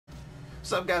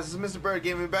What's up, guys? It's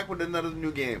MrBrehGaming back with another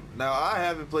new game. Now, I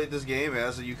haven't played this game,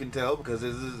 as you can tell, because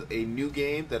this is a new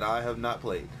game that I have not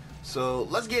played. So,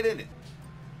 let's get in it.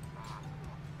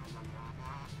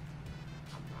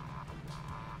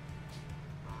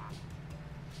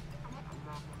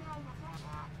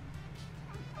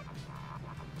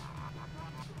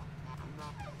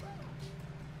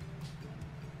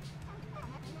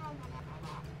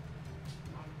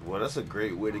 Well, that's a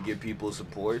great way to get people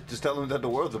support. Just tell them that the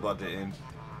world's about to end.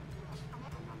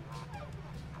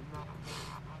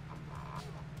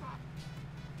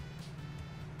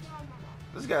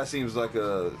 This guy seems like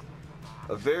a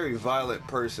very violent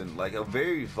person, like a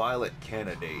very violent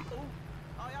candidate.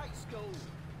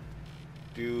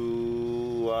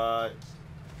 Do I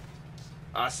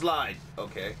slide?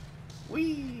 Okay.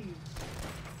 Whee!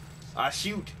 I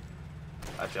shoot.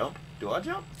 I jump. Do I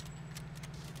jump?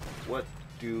 What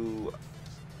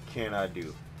can I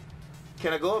do?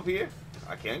 Can I go up here?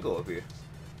 I can go up here.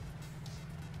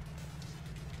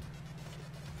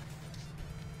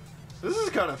 This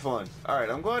is kind of fun. Alright,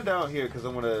 I'm going down here because I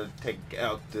want to take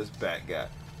out this bat guy.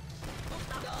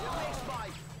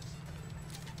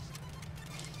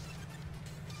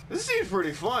 This seems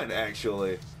pretty fun,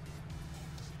 actually.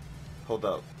 Hold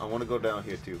up. I want to go down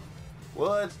here, too.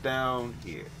 What's down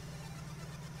here?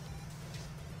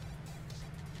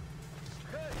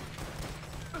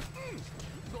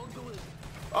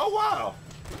 Oh, wow!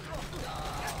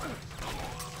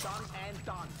 Done and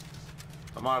done.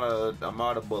 I'm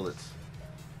out of bullets.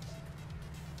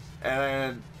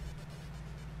 And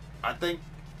I think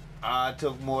I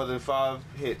took more than 5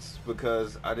 hits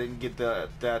because I didn't get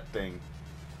that thing.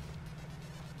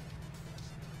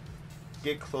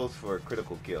 Get close for a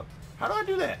critical kill. How do I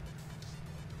do that?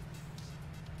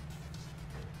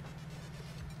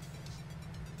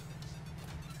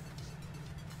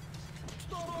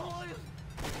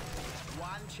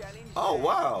 Oh,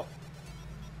 wow.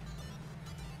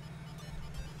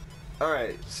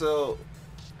 Alright, so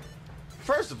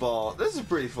first of all, this is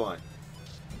pretty fun.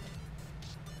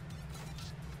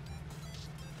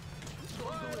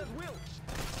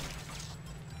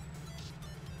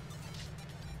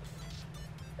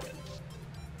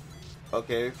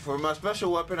 Okay, for my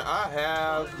special weapon, I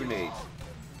have grenades.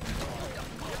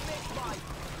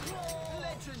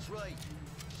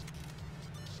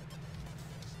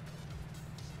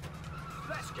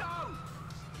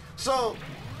 So,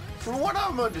 from what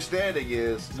I'm understanding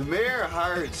is, the mayor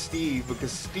hired Steve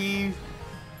because Steve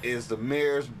is the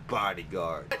mayor's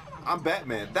bodyguard. I'm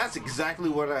Batman. That's exactly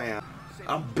what I am.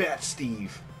 I'm Bat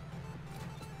Steve.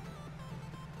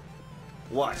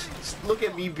 Watch. Look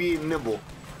at me being nimble.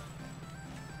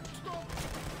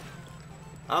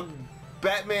 I'm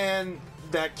Batman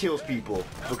that kills people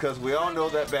because we all know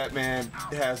that Batman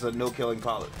has a no-killing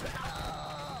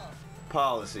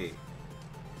policy.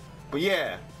 But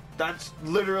yeah. That's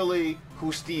literally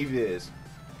who Steve is.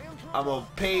 I'm a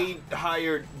paid,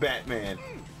 hired Batman.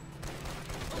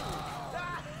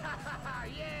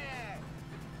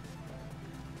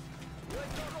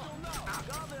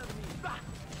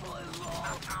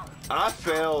 I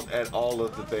failed at all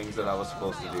of the things that I was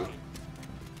supposed to do.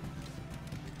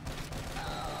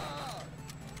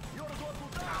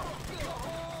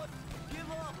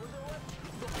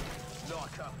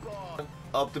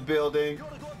 Up the building.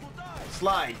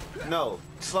 Slide. No.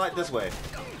 Slide this way.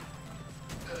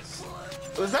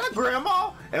 Was that a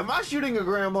grandma? Am I shooting a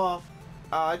grandma? Oh,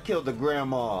 I killed the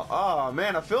grandma. Oh,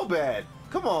 man, I feel bad.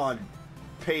 Come on,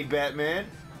 paid Batman.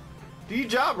 Do your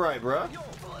job right, bruh.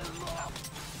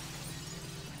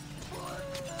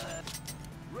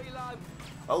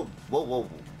 Oh, whoa, whoa.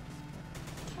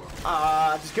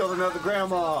 Ah, I just killed another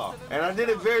grandma. And I did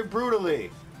it very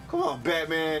brutally. Come on,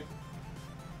 Batman.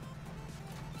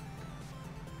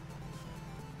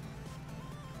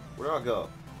 Where do I go?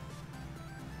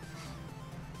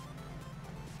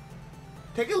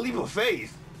 Take a leap of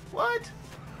faith. What?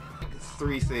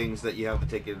 3 things that you have to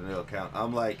take into account.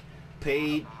 I'm like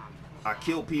paid, I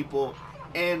kill people,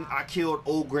 and I killed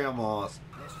old grandmas.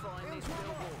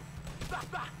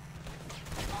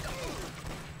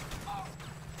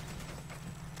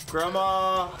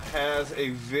 Grandma has a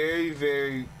very,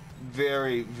 very,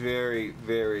 very, very,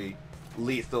 very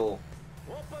lethal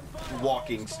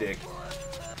walking stick.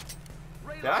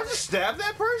 Did I just stab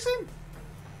that person?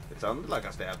 It sounded like I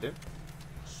stabbed him.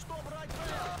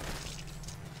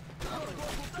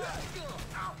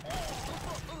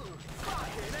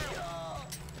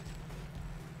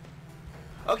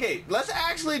 Okay, let's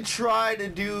actually try to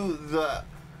do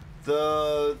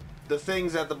the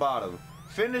things at the bottom.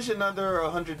 Finish in under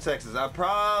 100 seconds. I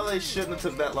probably shouldn't have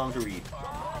took that long to read.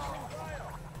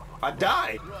 I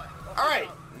died. All right.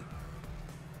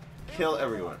 Kill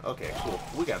everyone. Okay, cool.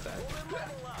 We got that.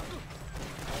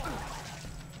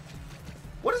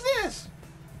 What is this?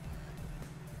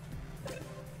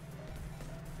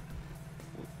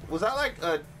 Was that like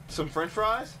some French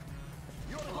fries?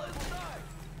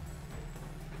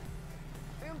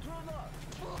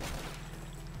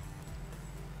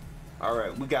 All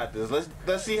right, we got this.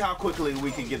 Let's see how quickly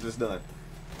we can get this done.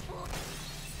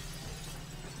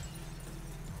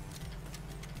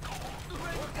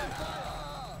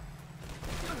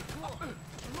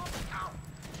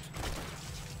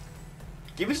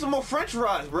 Give me some more French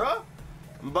fries, bruh.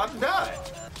 I'm about to die.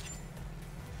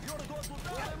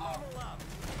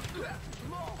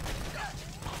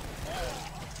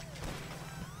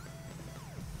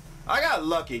 I got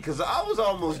lucky because I was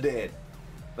almost dead.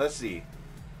 Let's see.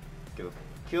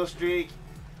 Kill streak.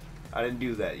 I didn't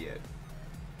do that yet.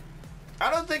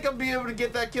 I don't think I'll be able to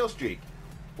get that kill streak.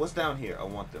 What's down here? I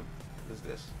want them. What is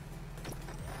this?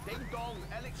 Ding dong,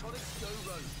 electronic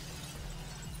guru.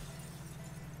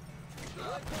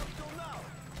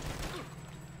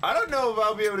 I don't know if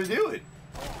I'll be able to do it.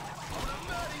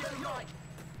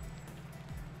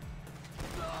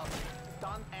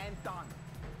 Done and done.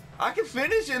 I can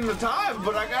finish in the time,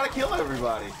 but I gotta kill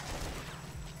everybody.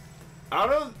 I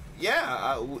don't.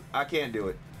 Yeah, I can't do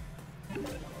it.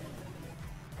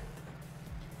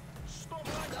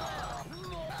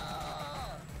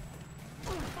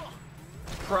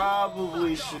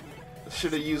 Probably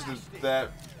should have used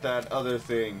that other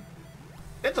thing.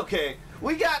 It's okay.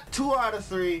 We got 2 out of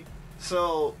 3,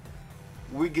 so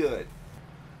we good.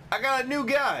 I got a new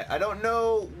guy. I don't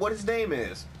know what his name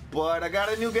is, but I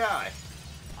got a new guy.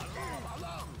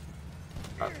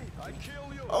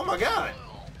 Oh my god.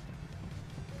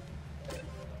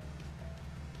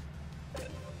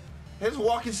 His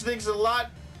walking stick's a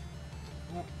lot.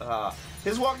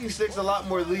 His walking stick's a lot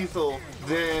more lethal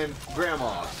than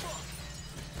Grandma's.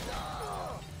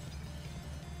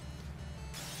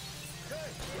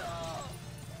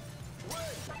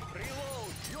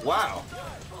 Wow,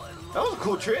 that was a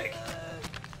cool trick.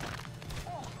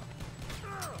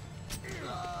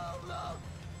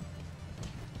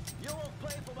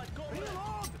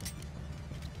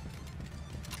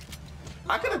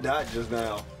 I could have died just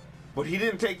now, but he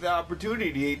didn't take the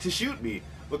opportunity to shoot me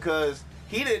because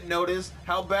he didn't notice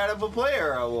how bad of a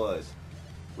player I was,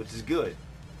 which is good.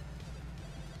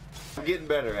 I'm getting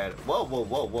better at it. Whoa, whoa,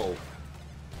 whoa, whoa.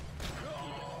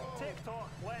 TikTok,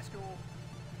 let's go.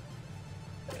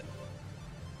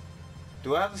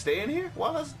 Do I have to stay in here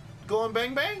while it's going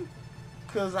bang bang?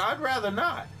 Because I'd rather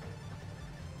not.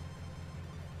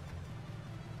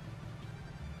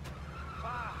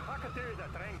 I could do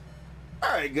the thing.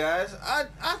 Alright guys, I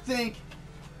think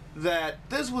that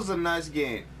this was a nice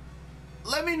game.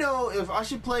 Let me know if I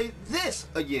should play this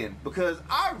again because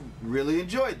I really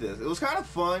enjoyed this. It was kind of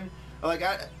fun. Like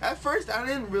at first I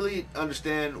didn't really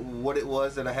understand what it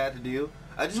was that I had to do.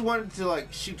 I just wanted to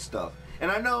like shoot stuff. And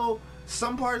I know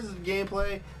some parts of the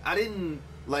gameplay I didn't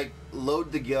like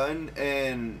load the gun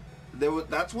and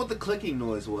that's what the clicking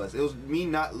noise was. It was me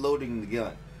not loading the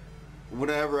gun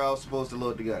whenever I was supposed to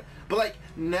load the gun. But like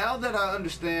now that I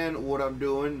understand what I'm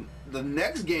doing, the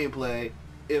next gameplay,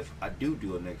 if I do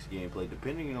a next gameplay,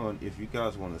 depending on if you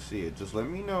guys want to see it, just let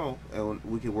me know and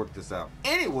we can work this out.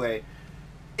 Anyway,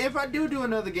 if I do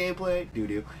another gameplay,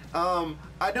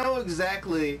 I know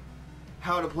exactly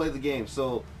how to play the game.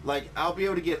 So like I'll be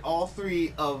able to get all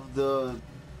 3 of the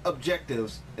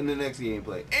objectives in the next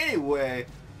gameplay. Anyway,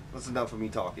 that's enough of me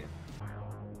talking.